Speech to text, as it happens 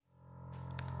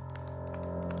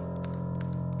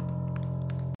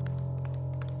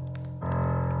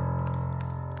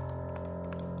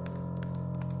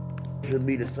should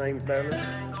be the same family.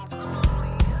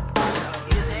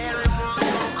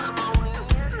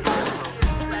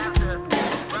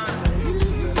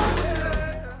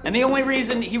 And the only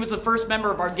reason he was the first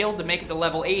member of our guild to make it to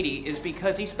level 80 is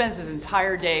because he spends his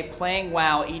entire day playing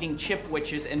WoW, eating chip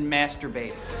witches, and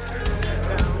masturbating.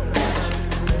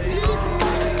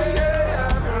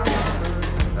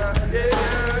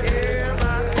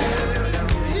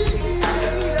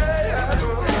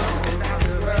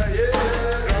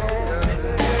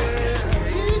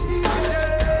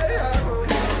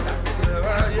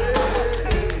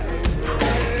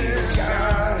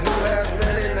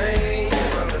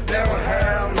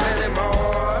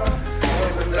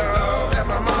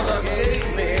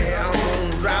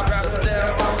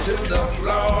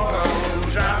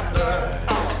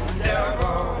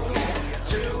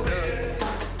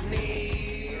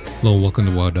 Hello, welcome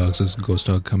to Wild Dogs. This is Ghost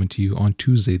Dog coming to you on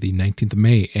Tuesday, the 19th of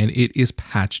May, and it is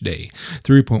patch day.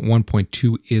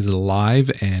 3.1.2 is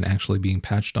live and actually being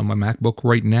patched on my MacBook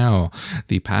right now.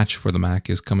 The patch for the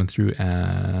Mac is coming through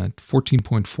at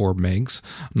 14.4 megs.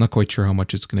 I'm not quite sure how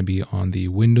much it's going to be on the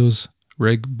Windows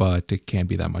rig, but it can't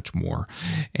be that much more.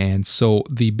 And so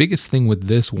the biggest thing with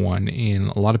this one, in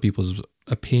a lot of people's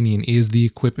opinion, is the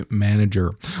equipment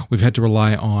manager. We've had to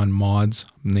rely on mods,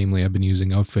 namely I've been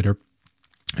using Outfitter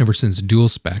ever since dual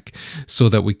spec, so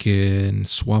that we can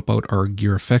swap out our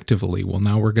gear effectively. Well,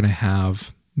 now we're going to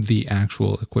have the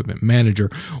actual equipment manager,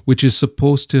 which is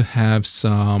supposed to have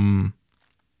some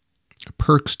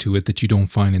perks to it that you don't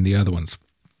find in the other ones.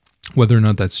 Whether or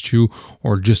not that's true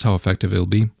or just how effective it'll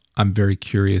be, I'm very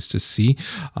curious to see.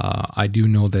 I do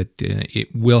know that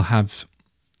it will have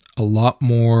a lot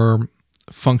more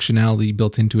functionality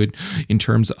built into it in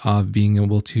terms of being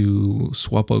able to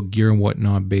swap out gear and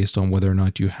whatnot based on whether or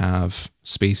not you have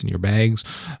space in your bags,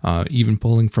 even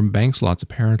pulling from bank slots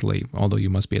apparently, although you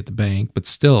must be at the bank. But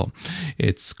still,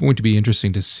 it's going to be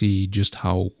interesting to see just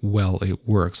how well it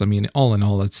works. I mean, all in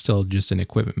all, it's still just an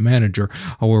equipment manager.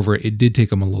 However, it did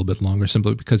take them a little bit longer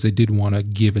simply because they did want to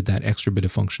give it that extra bit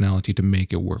of functionality to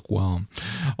make it work well.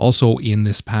 Also in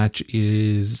this patch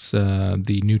is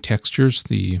the new textures,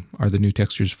 the new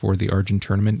textures for the Argent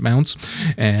tournament mounts.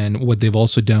 And what they've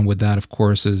also done with that, of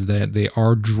course, is that they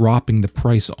are dropping the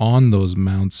price on those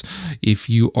mounts. If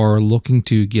you are looking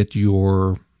to get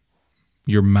your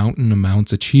mountain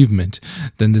amounts achievement,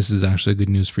 then this is actually good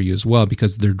news for you as well,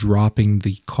 because they're dropping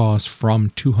the cost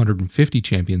from 250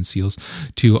 champion seals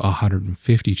to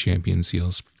 150 champion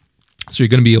seals. So you're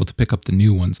going to be able to pick up the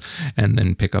new ones and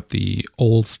then pick up the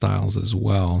old styles as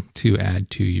well to add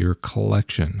to your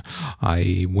collection.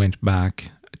 I went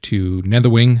back to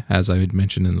Netherwing, as I had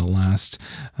mentioned in the last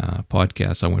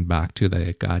podcast. I went back to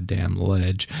the goddamn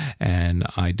ledge and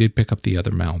I did pick up the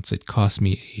other mounts. It cost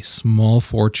me a small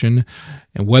fortune,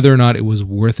 and whether or not it was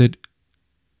worth it,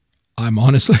 I'm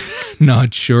honestly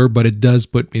not sure, but it does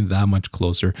put me that much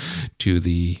closer to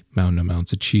the Mountain of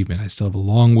Mounts achievement. I still have a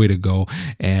long way to go,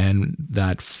 and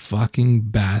that fucking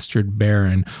bastard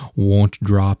Baron won't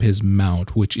drop his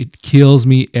mount, which it kills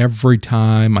me every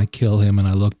time I kill him and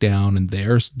I look down and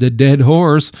there's the dead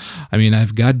horse. I mean,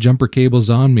 I've got jumper cables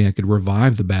on me. I could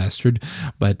revive the bastard,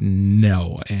 but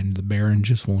no, and the Baron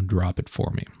just won't drop it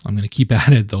for me. I'm going to keep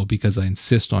at it though, because I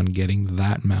insist on getting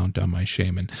that mount on my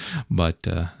Shaman, but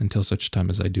until such time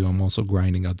as I do, I'm also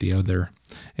grinding out the other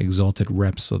exalted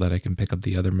reps so that I can pick up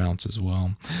the other mounts as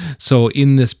well. So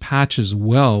in this patch as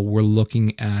well, we're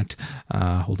looking at,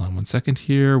 hold on one second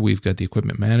here, we've got the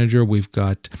equipment manager, we've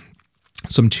got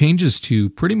some changes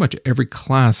to pretty much every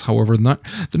class. However, they're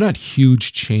not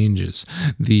huge changes.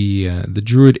 The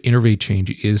Druid Innervate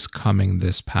change is coming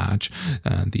this patch.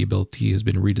 The ability has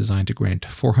been redesigned to grant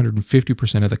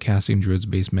 450% of the casting Druid's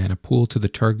base mana pool to the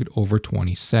target over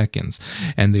 20 seconds.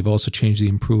 And they've also changed the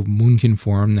improved Moonkin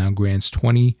form. Now grants 10,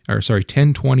 20,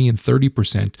 and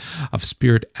 30% of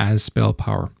Spirit as spell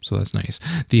power. So that's nice.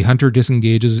 The Hunter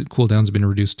Disengages cooldown has been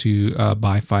reduced to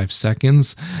by 5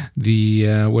 seconds.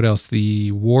 What else? The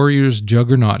Warrior's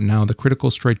Juggernaut, now the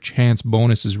critical strike chance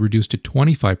bonus is reduced to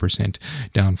 25%,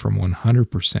 down from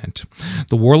 100%.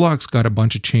 The Warlock's got a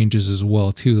bunch of changes as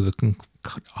well too.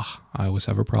 I always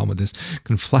have a problem with this.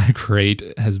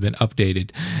 Conflagrate has been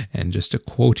updated, and just a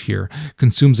quote here: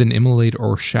 consumes an immolate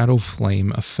or shadow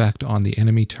flame effect on the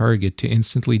enemy target to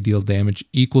instantly deal damage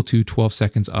equal to 12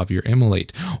 seconds of your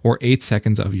immolate or 8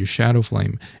 seconds of your shadow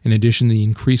flame. In addition, the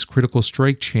increased critical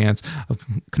strike chance of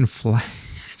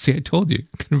See, I told you,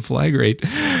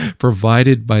 conflagrate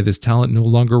provided by this talent no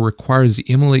longer requires the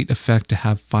immolate effect to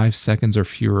have 5 seconds or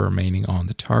fewer remaining on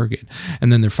the target.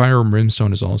 And then their Fire and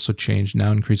Brimstone is also changed.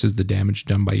 Now increases the damage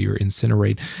done by your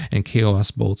Incinerate and Chaos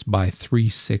Bolts by 3,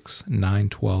 6, 9,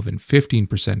 12, and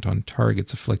 15% on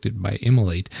targets afflicted by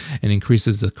immolate, and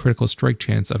increases the critical strike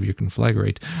chance of your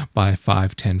conflagrate by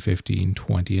 5, 10, 15,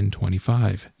 20, and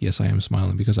 25. Yes, I am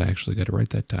smiling because I actually got it right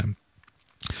that time.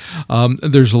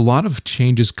 There's a lot of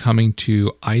changes coming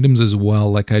to items as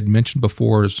well. Like I'd mentioned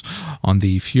before, on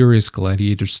the Furious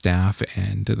Gladiator staff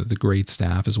and the Great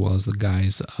Staff, as well as the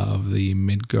guise of the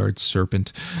Midgard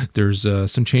Serpent. There's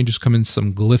some changes coming,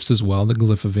 some glyphs as well. The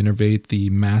Glyph of Innervate,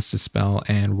 the Mass Dispel,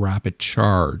 and Rapid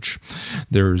Charge.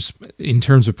 There's, in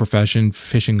terms of profession,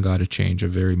 fishing got a change, a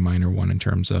very minor one in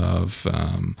terms of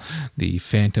the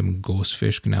Phantom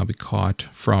Ghostfish can now be caught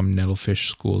from Nettlefish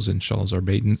schools in Shalazar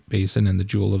Basin, and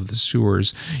the Jewel of the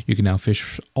Sewers. You can now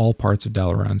fish all parts of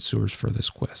Dalaran sewers for this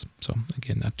quest. So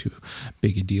again, not too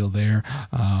big a deal there.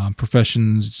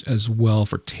 Professions as well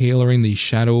for tailoring, the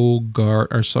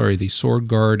the Sword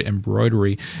Guard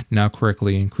embroidery now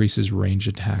correctly increases range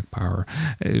attack power.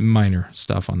 Minor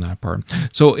stuff on that part.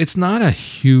 So it's not a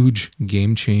huge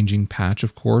game-changing patch,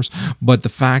 of course, but the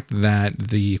fact that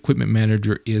the equipment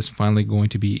manager is finally going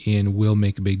to be in will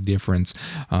make a big difference.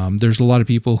 There's a lot of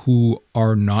people who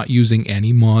are not using any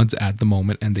mods at the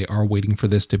moment, and they are waiting for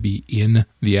this to be in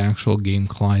the actual game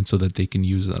client so that they can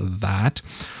use that.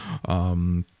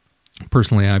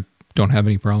 Personally, I don't have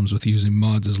any problems with using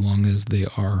mods as long as they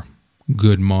are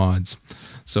good mods.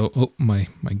 So, my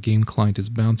game client is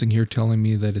bouncing here, telling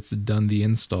me that it's done the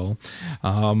install.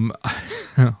 I'll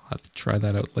have to try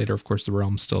that out later. Of course, the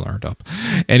realms still aren't up.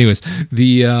 Anyways,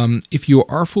 if you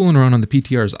are fooling around on the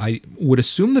PTRs, I would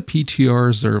assume the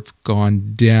PTRs have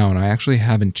gone down. I actually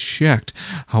haven't checked.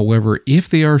 However, if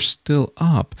they are still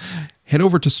up, head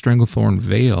over to Stranglethorn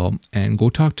Vale and go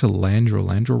talk to Landro.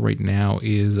 Landro right now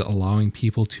is allowing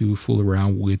people to fool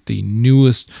around with the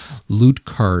newest loot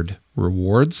card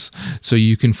rewards. So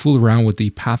you can fool around with the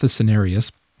Path of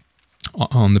Cenarius.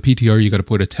 On the PTR, you got to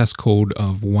put a test code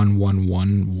of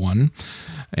 1111.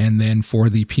 And then for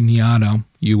the Pinata,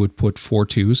 you would put 4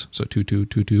 2s, so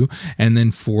 2222. And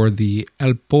then for the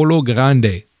El Polo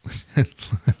Grande, I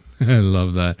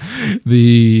love that.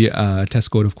 The test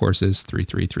code, of course, is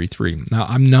 3333. Now,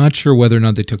 I'm not sure whether or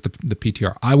not they took the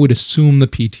PTR. I would assume the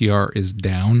PTR is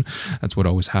down. That's what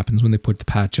always happens when they put the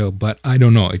patch out, but I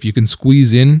don't know. If you can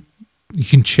squeeze in, you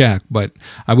can check, but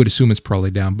I would assume it's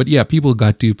probably down. But yeah, people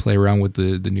got to play around with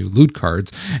the new loot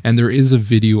cards, and there is a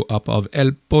video up of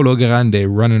El Polo Grande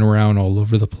running around all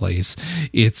over the place.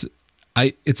 It's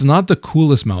not the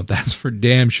coolest mount, that's for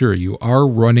damn sure. You are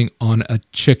running on a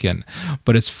chicken,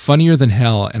 but it's funnier than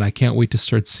hell, and I can't wait to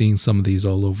start seeing some of these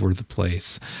all over the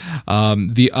place.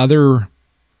 The other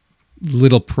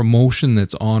little promotion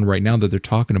that's on right now that they're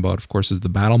talking about, of course, is the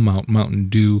Battle Mount Mountain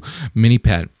Dew mini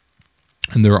pet.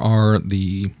 And there are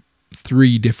the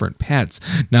 3 different pets.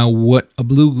 Now, what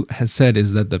Ablu has said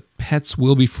is that the pets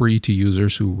will be free to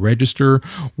users who register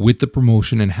with the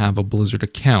promotion and have a Blizzard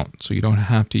account, so you don't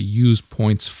have to use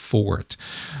points for it.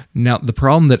 Now, the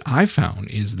problem that I found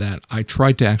is that I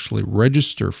tried to actually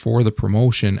register for the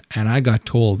promotion, and I got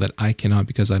told that I cannot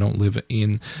because I don't live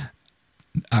in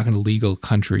a legal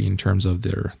country in terms of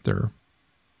their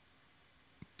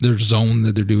zone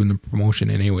that they're doing the promotion.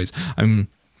 Anyways,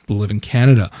 live in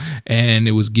Canada, and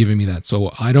it was giving me that.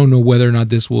 So I don't know whether or not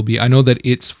this will be. I know that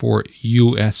it's for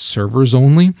US servers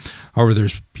only. However,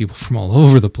 there's people from all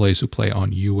over the place who play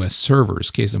on US servers.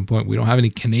 Case in point, we don't have any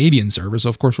Canadian servers, so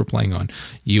of course we're playing on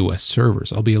US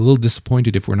servers. I'll be a little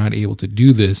disappointed if we're not able to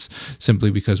do this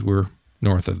simply because we're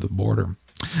north of the border.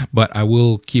 But I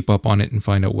will keep up on it and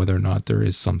find out whether or not there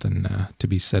is something to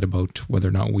be said about whether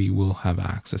or not we will have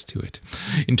access to it.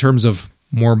 In terms of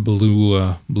more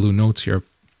blue notes here,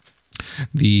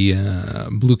 the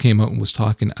Blue came out and was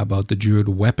talking about the Druid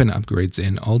weapon upgrades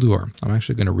in Ulduar. I'm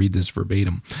actually going to read this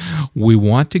verbatim. We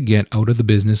want to get out of the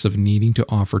business of needing to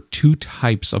offer 2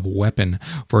 types of weapon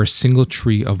for a single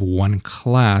tree of 1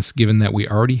 class, given that we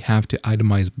already have to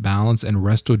itemize balance and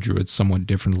resto druids somewhat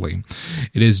differently.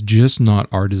 It is just not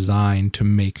our design to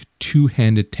make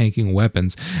 2-handed tanking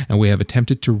weapons, and we have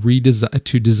attempted to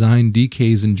design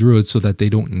DKs and druids so that they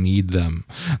don't need them.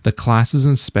 The classes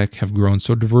in spec have grown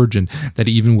so divergent that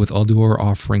even with Ulduar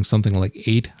offering something like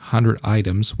 800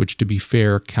 items, which to be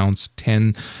fair counts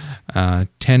 10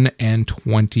 and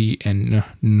 20 and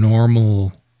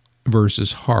normal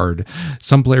versus hard,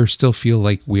 some players still feel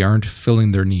like we aren't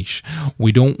filling their niche.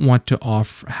 We don't want to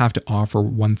have to offer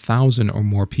 1,000 or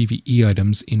more PvE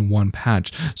items in one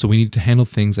patch, so we need to handle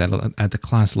things at the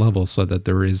class level so that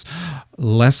there is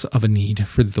less of a need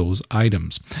for those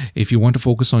items. If you want to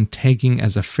focus on tanking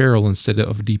as a feral instead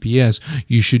of DPS,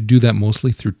 you should do that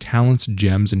mostly through talents,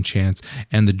 gems, enchants,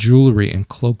 and the jewelry and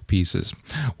cloak pieces.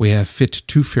 We have fit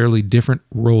two fairly different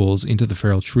roles into the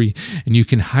feral tree, and you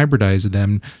can hybridize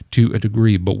them to a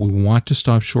degree, but we want to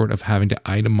stop short of having to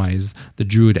itemize the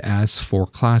druid as 4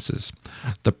 classes.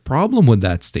 The problem with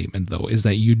that statement, though, is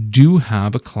that you do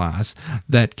have a class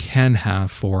that can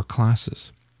have 4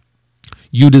 classes.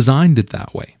 You designed it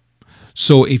that way.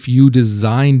 So if you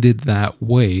designed it that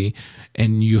way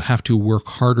and you have to work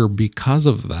harder because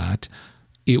of that,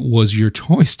 it was your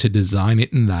choice to design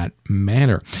it in that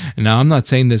manner. And now I'm not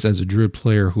saying this as a druid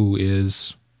player who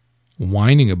is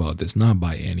whining about this, not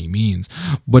by any means,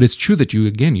 but it's true that you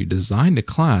designed a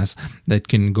class that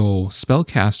can go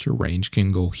spellcaster range,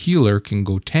 can go healer, can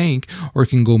go tank, or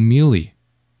can go melee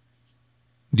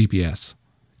DPS.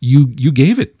 You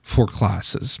gave it 4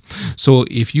 classes. So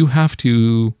if you have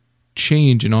to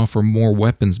change and offer more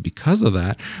weapons because of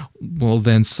that, well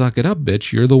then suck it up,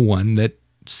 bitch. You're the one that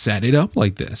set it up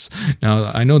like this.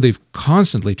 Now, I know they've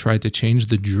constantly tried to change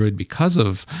the druid because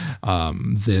of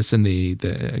this, and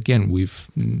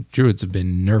druids have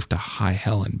been nerfed to high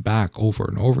hell and back over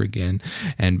and over again,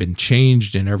 and been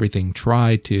changed and everything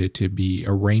tried to be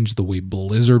arranged the way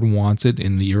Blizzard wants it.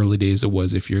 In the early days, it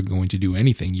was if you're going to do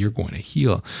anything, you're going to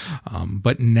heal.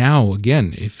 But now,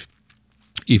 again, if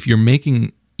you're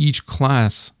making each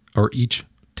class or each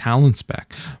talent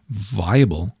spec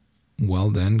viable, well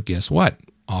then, guess what?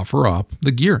 Offer up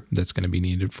the gear that's going to be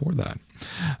needed for that.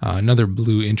 Another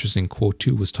blue interesting quote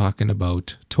too was talking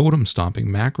about totem stomping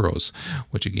macros,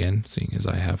 which again, seeing as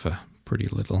I have a pretty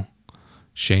little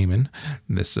shaman,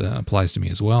 this applies to me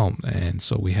as well. And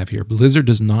so we have here, Blizzard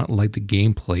does not like the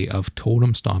gameplay of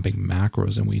totem stomping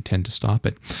macros, and we intend to stop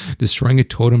it. Destroying a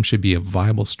totem should be a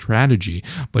viable strategy,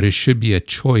 but it should be a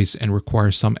choice and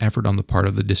require some effort on the part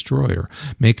of the destroyer.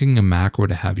 Making a macro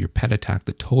to have your pet attack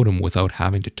the totem without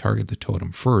having to target the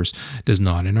totem first does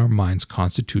not in our minds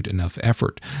constitute enough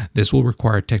effort. This will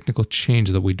require a technical change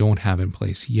that we don't have in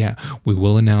place yet. We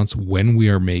will announce when we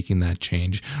are making that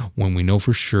change, when we know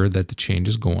for sure that the change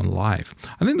is going live.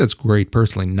 I think that's great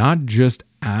personally, not just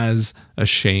as a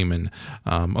shaman.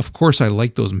 Of course, I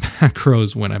like those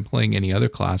macros when I'm playing any other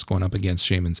class going up against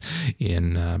shamans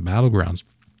in Battlegrounds.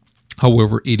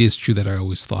 However, it is true that I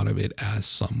always thought of it as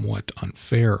somewhat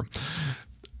unfair.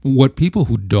 What people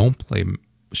who don't play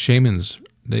shamans,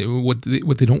 what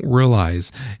they don't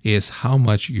realize is how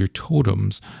much your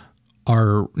totems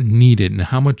are needed and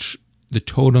how much the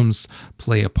totems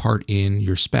play a part in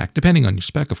your spec, depending on your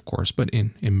spec, of course, but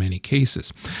in many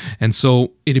cases. And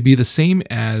so it'd be the same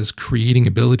as creating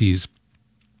abilities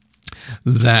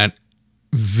that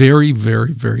very,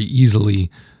 very, very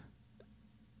easily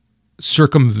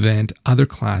circumvent other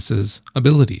classes'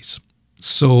 abilities.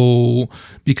 So,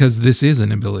 because this is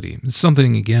an ability, it's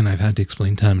something, again, I've had to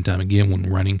explain time and time again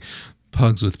when running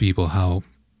pugs with people, how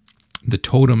the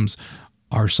totems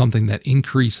are something that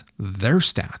increase their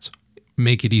stats,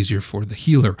 make it easier for the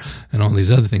healer and all these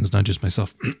other things, not just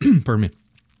myself. Pardon me.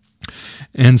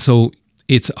 And so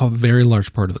it's a very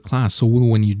large part of the class. So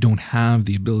when you don't have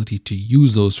the ability to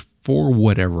use those for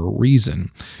whatever reason,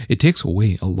 it takes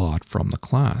away a lot from the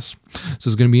class. So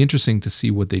it's going to be interesting to see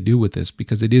what they do with this,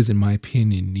 because it is, in my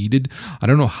opinion, needed. I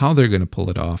don't know how they're going to pull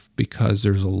it off, because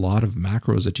there's a lot of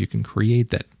macros that you can create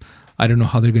that I don't know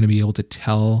how they're going to be able to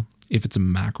tell if it's a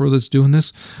macro that's doing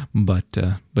this, but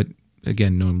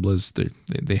again, knowing Blizz,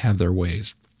 they have their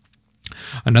ways.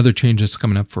 Another change that's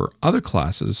coming up for other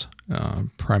classes,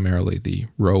 primarily the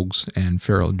rogues and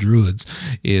feral druids,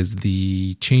 is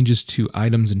the changes to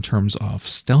items in terms of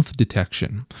stealth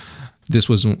detection. This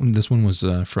one was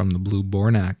from the Blue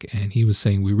Bornak, and he was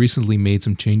saying, we recently made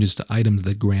some changes to items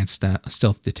that grant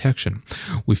stealth detection.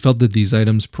 We felt that these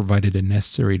items provided a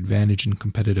necessary advantage in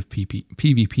competitive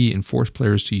PvP and forced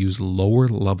players to use lower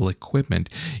level equipment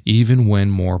even when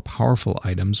more powerful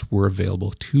items were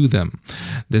available to them.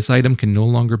 This item can no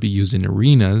longer be used in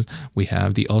arenas. We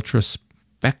have the Ultra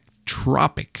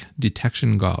Spectropic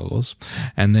detection goggles,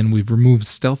 and then we've removed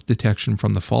stealth detection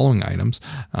from the following items: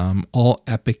 all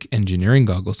epic engineering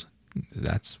goggles.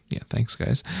 Thanks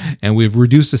guys. And we've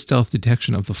reduced the stealth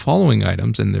detection of the following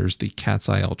items, and there's the Cat's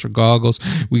Eye Ultra goggles.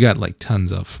 We got like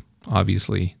tons of,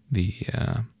 obviously, the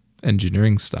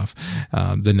engineering stuff,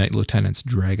 the Knight Lieutenant's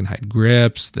Dragonhide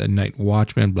grips, the Night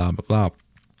Watchman, blah blah blah.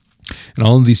 And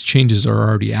all of these changes are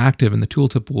already active, and the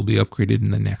tooltip will be upgraded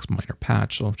in the next minor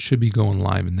patch. So it should be going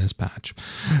live in this patch.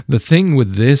 The thing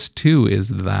with this too is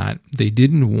that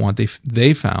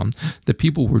they found that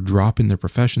people were dropping their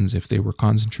professions if they were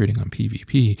concentrating on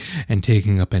PvP and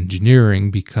taking up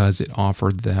engineering, because it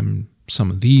offered them some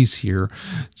of these here,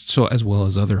 so as well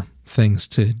as other things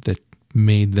that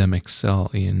made them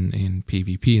excel in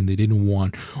PvP, and they didn't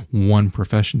want one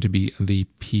profession to be the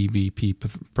PvP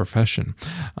profession.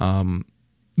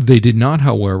 They did not,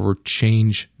 however,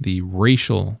 change the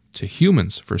racial to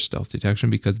humans for stealth detection,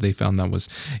 because they found that was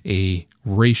a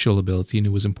racial ability and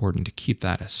it was important to keep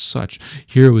that as such.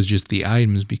 Here it was just the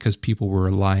items, because people were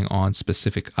relying on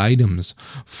specific items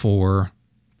for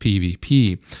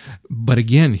PvP. But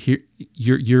again, here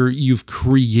you've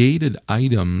created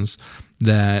items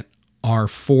that are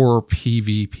for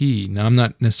PvP. Now, I'm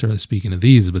not necessarily speaking of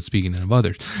these, but speaking of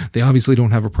others. They obviously don't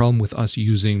have a problem with us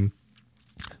using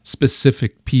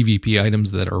specific PvP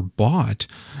items that are bought.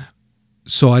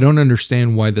 So I don't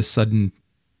understand why the sudden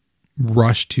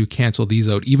rush to cancel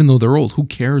these out, even though they're old. Who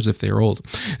cares if they're old?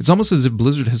 It's almost as if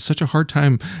Blizzard has such a hard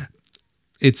time.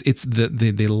 It's that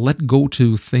they let go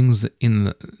to things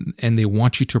and they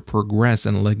want you to progress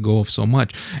and let go of so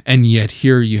much. And yet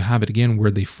here you have it again,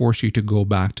 where they force you to go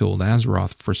back to old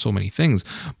Azeroth for so many things.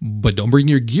 But don't bring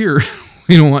your gear.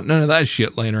 We don't want none of that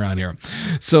shit laying around here.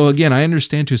 So again, I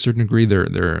understand to a certain degree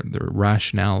their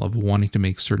rationale of wanting to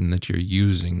make certain that you're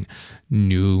using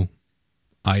new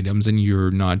items and you're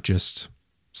not just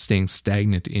staying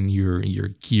stagnant in your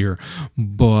gear.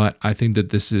 But I think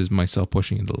that this is myself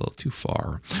pushing it a little too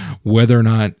far. Whether or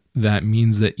not that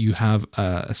means that you have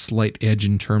a slight edge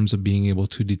in terms of being able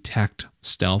to detect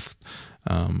stealth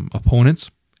opponents,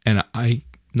 and I'm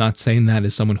not saying that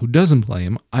as someone who doesn't play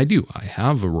him. I do. I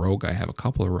have a rogue. I have a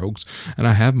couple of rogues, and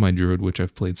I have my druid, which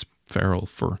I've played feral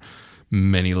for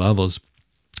many levels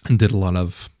and did a lot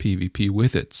of PvP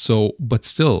with it. So, but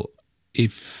still,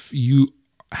 if you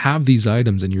have these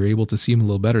items and you're able to see them a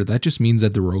little better, that just means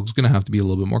that the rogue's going to have to be a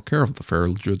little bit more careful. The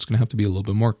feral druid's going to have to be a little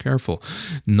bit more careful,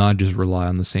 not just rely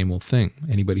on the same old thing.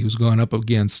 Anybody who's gone up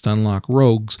against Stunlock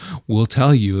rogues will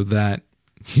tell you that,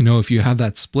 you know, if you have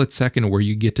that split second where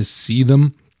you get to see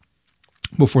them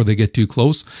before they get too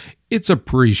close, it's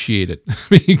appreciated,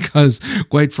 because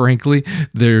quite frankly,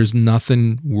 there's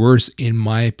nothing worse, in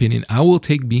my opinion. I will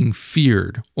take being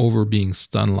feared over being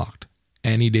Stunlocked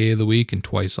any day of the week and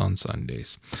twice on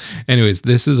Sundays. Anyways,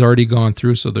 this has already gone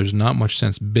through, so there's not much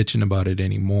sense bitching about it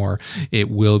anymore.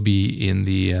 It will be in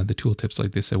the tooltips,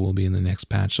 like they said, will be in the next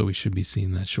patch, so we should be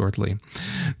seeing that shortly.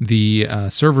 The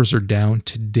servers are down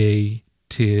today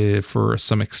for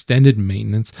some extended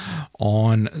maintenance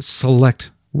on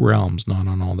select realms, not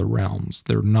on all the realms.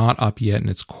 They're not up yet, and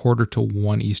it's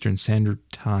 1:45 Eastern Standard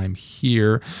Time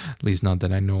here, at least not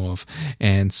that I know of.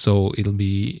 And so it'll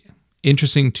be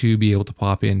interesting to be able to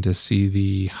pop in to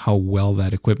see how well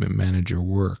that equipment manager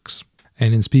works.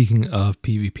 And in speaking of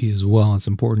PvP as well, it's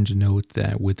important to note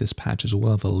that with this patch as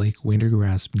well, the Lake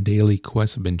Wintergrass daily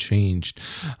quests have been changed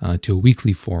to a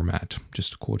weekly format.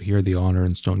 Just to quote here, the Honor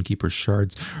and Stonekeeper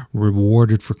shards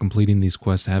rewarded for completing these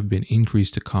quests have been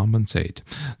increased to compensate.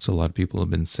 So a lot of people have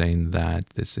been saying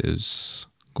that this is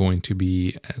going to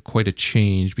be quite a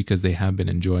change, because they have been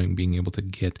enjoying being able to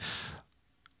get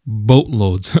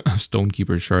boatloads of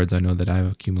Stonekeeper shards. I know that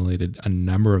I've accumulated a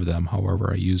number of them.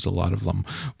 However, I used a lot of them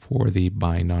for the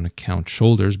buying on account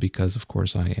shoulders, because of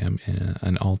course I am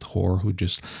an alt whore who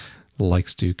just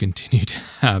likes to continue to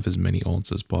have as many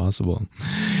alts as possible.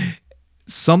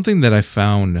 Something that I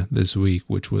found this week,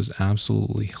 which was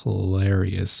absolutely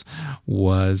hilarious,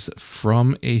 was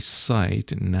from a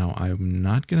site. Now, I'm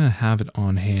not going to have it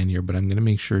on hand here, but I'm going to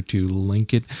make sure to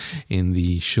link it in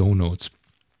the show notes.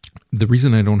 The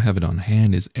reason I don't have it on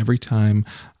hand is every time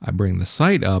I bring the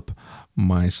site up,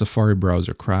 my Safari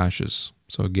browser crashes.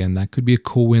 So again, that could be a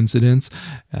coincidence,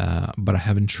 but I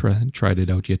haven't tried it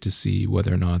out yet to see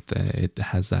whether or not it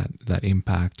has that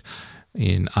impact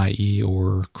in IE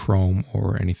or Chrome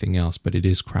or anything else. But it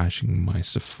is crashing my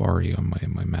Safari on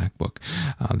my MacBook.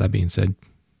 That being said,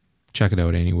 check it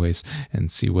out anyways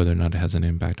and see whether or not it has an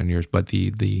impact on yours. But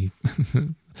the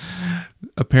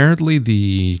apparently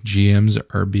the GMs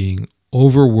are being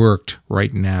overworked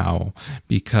right now,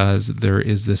 because there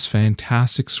is this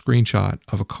fantastic screenshot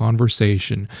of a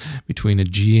conversation between a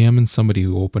GM and somebody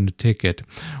who opened a ticket,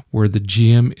 where the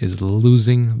GM is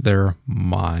losing their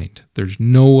mind. There's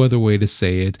no other way to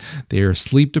say it. They are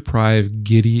sleep deprived,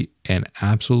 giddy, and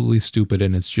absolutely stupid,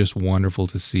 and it's just wonderful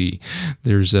to see.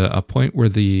 There's a point where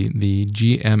the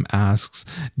GM asks,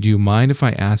 "Do you mind if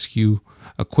I ask you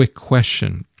a quick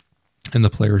question?" And the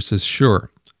player says, "Sure."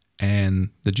 And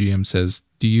the GM says,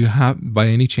 do you by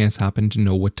any chance happen to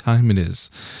know what time it is?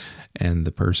 And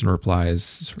the person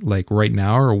replies, like right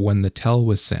now or when the tell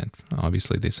was sent.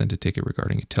 Obviously, they sent a ticket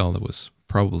regarding a tell that was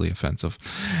probably offensive.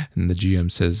 And the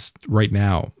GM says, right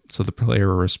now. So the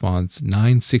player responds,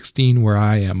 9:16 where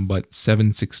I am, but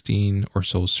 7:16 or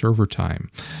so server time.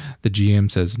 The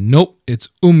GM says, nope, it's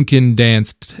Umkin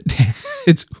Dance.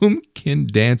 It's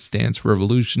Umkin Dance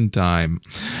Revolution time.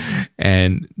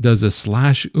 And does a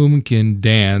 /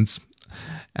 dance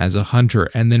as a hunter,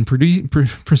 and then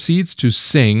proceeds to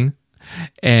sing,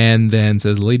 and then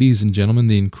says, ladies and gentlemen,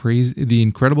 the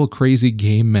incredible crazy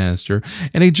game master.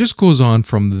 And it just goes on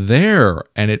from there,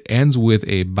 and it ends with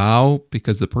a bow,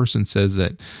 because the person says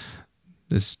that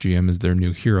this GM is their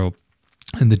new hero.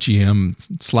 And the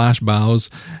GM / bows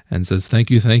and says, thank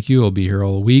you, I'll be here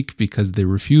all week, because they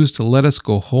refuse to let us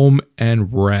go home and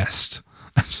rest.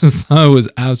 I just thought it was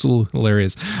absolutely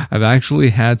hilarious. I've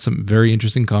actually had some very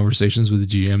interesting conversations with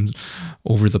GMs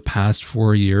over the past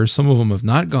 4 years. Some of them have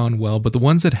not gone well, but the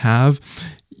ones that have,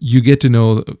 you get to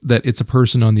know that it's a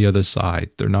person on the other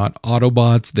side. They're not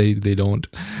Autobots. They don't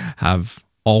have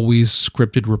always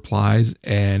scripted replies,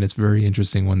 and it's very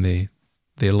interesting when they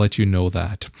let you know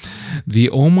that. The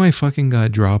oh my fucking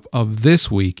god drop of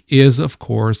this week is, of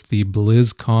course, the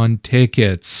BlizzCon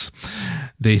tickets.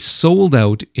 They sold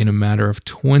out in a matter of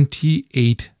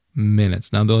 28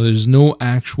 minutes. Now, though there's no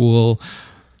actual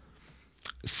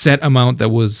set amount that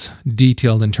was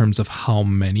detailed in terms of how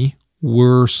many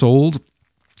were sold,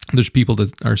 there's people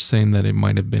that are saying that it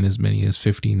might have been as many as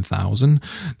 15,000.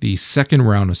 The second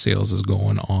round of sales is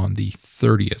going on the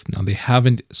 30th. Now, they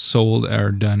haven't sold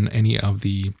or done any of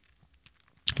the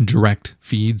direct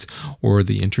feeds or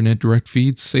the internet direct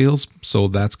feeds sales, so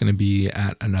that's going to be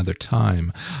at another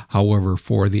time. However,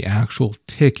 for the actual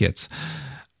tickets,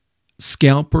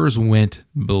 scalpers went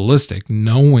ballistic,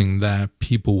 knowing that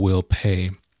people will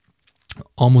pay.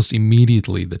 Almost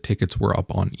immediately, the tickets were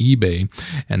up on eBay,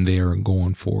 and they are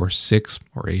going for $600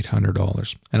 or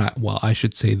 $800. And I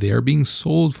should say they are being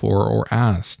sold for or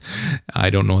asked. I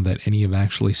don't know that any have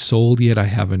actually sold yet. I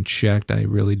haven't checked. I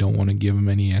really don't want to give them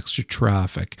any extra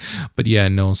traffic. But yeah,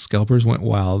 no, scalpers went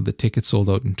wild. The tickets sold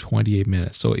out in 28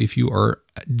 minutes. So if you are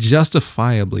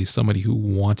justifiably somebody who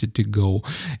wanted to go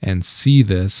and see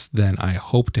this, then I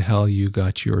hope to hell you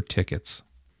got your tickets.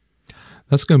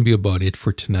 That's going to be about it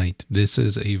for tonight. This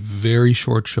is a very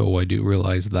short show. I do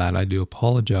realize that. I do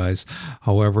apologize.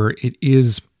 However,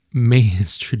 May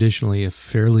is traditionally a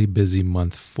fairly busy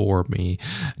month for me,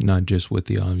 not just with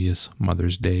the obvious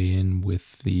Mother's Day and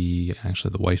with the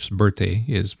wife's birthday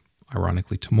is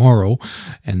ironically tomorrow.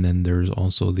 And then there's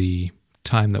also the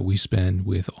time that we spend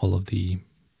with all of the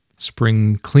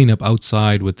spring cleanup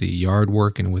outside with the yard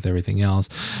work and with everything else.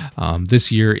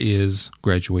 This year is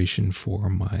graduation for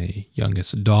my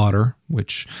youngest daughter,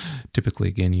 which typically,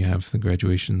 again, you have the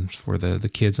graduations for the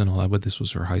kids and all that, but this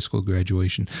was her high school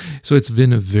graduation. So it's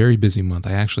been a very busy month.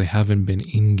 I actually haven't been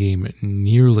in-game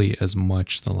nearly as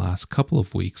much the last couple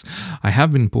of weeks. I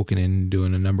have been poking in and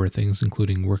doing a number of things,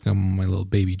 including working on my little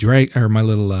baby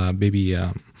baby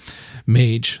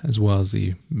mage, as well as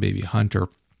the baby hunter.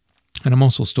 And I'm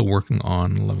also still working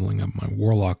on leveling up my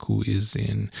warlock, who is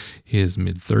in his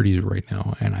mid-30s right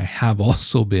now. And I have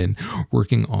also been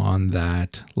working on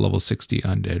that level 60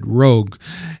 undead rogue.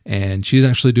 And she's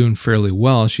actually doing fairly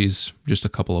well. She's just a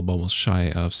couple of bubbles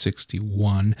shy of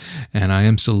 61. And I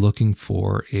am still looking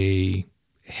for a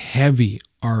heavy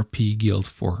RP guild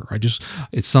for her.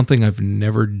 It's something I've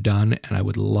never done, and I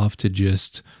would love to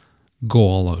just go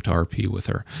all out RP with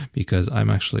her, because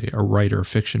I'm actually a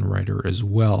fiction writer as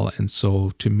well. And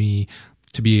so to me,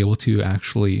 to be able to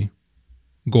actually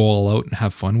go all out and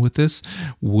have fun with this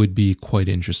would be quite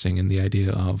interesting. And the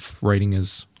idea of writing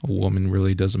as a woman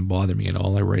really doesn't bother me at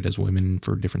all. I write as women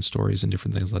for different stories and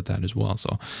different things like that as well.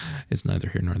 So it's neither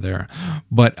here nor there.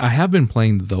 But I have been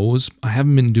playing those. I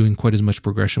haven't been doing quite as much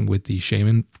progression with the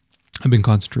shaman. I've been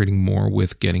concentrating more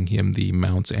with getting him the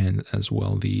mounts and as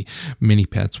well the mini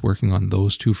pets, working on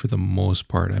those two for the most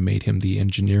part. I made him the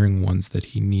engineering ones that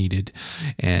he needed,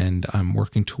 and I'm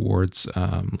working towards,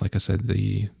 like I said,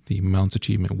 the mounts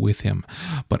achievement with him.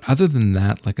 But other than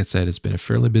that, like I said, it's been a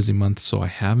fairly busy month, so I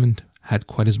haven't had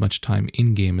quite as much time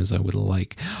in game as I would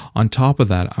like. On top of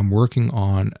that, I'm working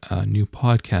on a new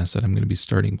podcast that I'm going to be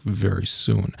starting very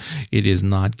soon. It is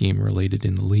not game related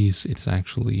in the least. It's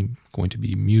actually going to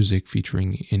be music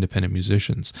featuring independent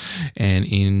musicians. And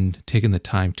in taking the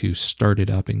time to start it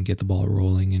up and get the ball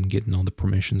rolling and getting all the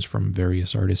permissions from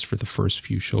various artists for the first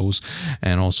few shows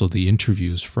and also the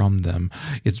interviews from them,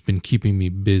 it's been keeping me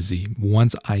busy.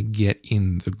 Once I get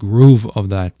in the groove of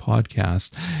that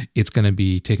podcast, it's going to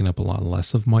be taking up a lot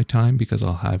less of my time because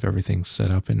I'll have everything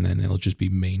set up and then it'll just be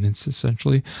maintenance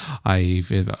essentially.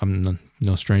 I'm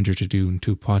no stranger to doing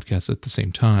 2 podcasts at the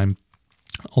same time,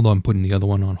 although I'm putting the other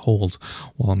one on hold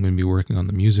while I'm going to be working on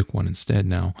the music one instead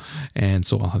now. And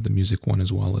so I'll have the music one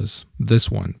as well as this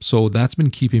one. So that's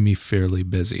been keeping me fairly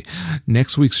busy.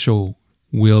 Next week's show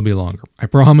will be longer. I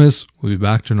promise we'll be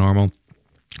back to normal.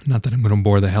 Not that I'm going to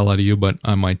bore the hell out of you, but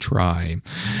I might try.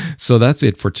 So that's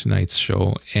it for tonight's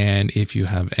show. And if you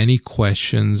have any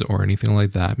questions or anything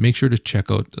like that, make sure to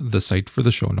check out the site for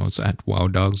the show notes at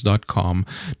wowdogs.com.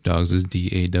 Dogs is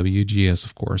DAWGS,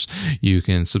 of course. You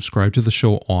can subscribe to the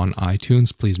show on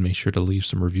iTunes. Please make sure to leave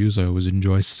some reviews. I always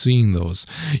enjoy seeing those.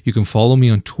 You can follow me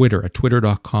on Twitter at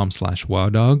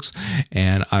twitter.com/wowdogs.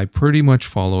 And I pretty much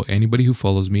follow anybody who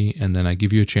follows me. And then I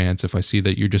give you a chance. If I see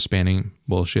that you're just spamming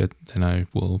bullshit, then I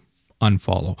will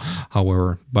unfollow.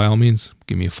 However, by all means,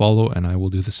 give me a follow and I will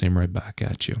do the same right back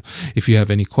at you. If you have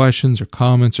any questions or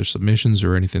comments or submissions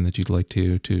or anything that you'd like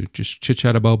to just chit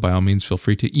chat about, by all means, feel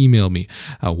free to email me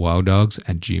at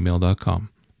wowdogs@gmail.com.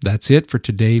 That's it for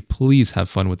today. Please have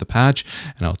fun with the patch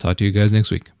and I'll talk to you guys next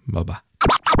week. Bye-bye.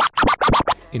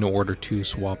 In order to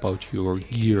swap out your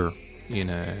gear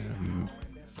in a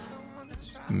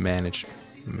managed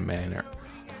manner.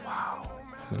 Wow,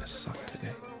 I'm going to suck today.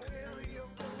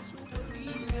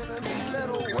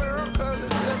 Little world, 'cause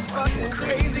it's just fucking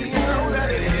crazy.